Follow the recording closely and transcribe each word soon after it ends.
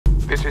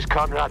This is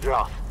Conrad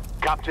Roth,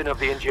 captain of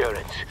the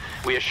Endurance.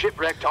 We are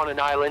shipwrecked on an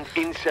island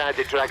inside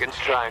the Dragon's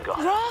Triangle.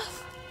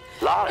 Roth!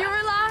 Lara! You're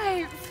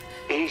alive!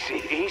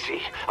 Easy,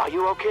 easy. Are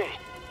you okay?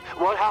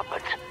 What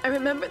happened? I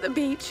remember the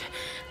beach,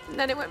 and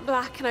then it went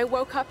black and I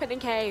woke up in a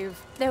cave.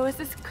 There was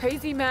this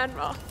crazy man,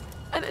 Roth,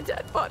 and a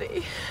dead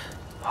body.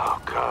 Oh,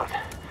 God.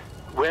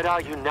 Where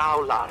are you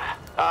now, Lara?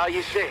 Are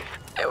you safe?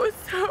 It was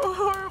so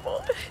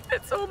horrible.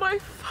 It's all my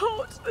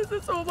fault. This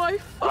is all my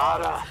fault.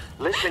 Lara,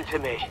 listen to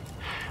me.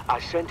 I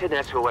sent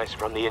an SOS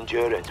from the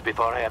Endurance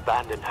before I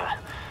abandoned her.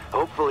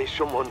 Hopefully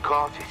someone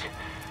caught it.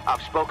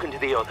 I've spoken to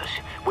the others.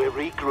 We're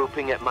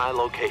regrouping at my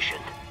location.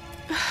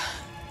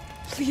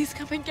 Please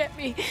come and get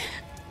me.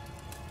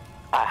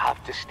 I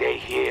have to stay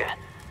here.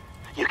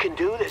 You can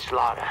do this,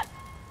 Lara.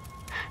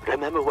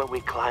 Remember when we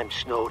climbed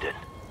Snowden?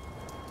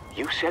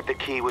 You said the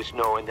key was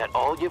knowing that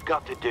all you've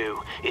got to do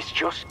is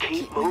just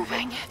keep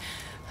moving.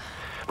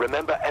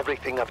 Remember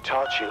everything I've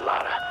taught you,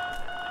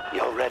 Lara.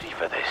 You're ready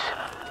for this.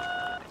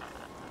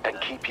 And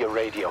keep your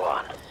radio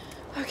on.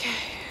 Okay.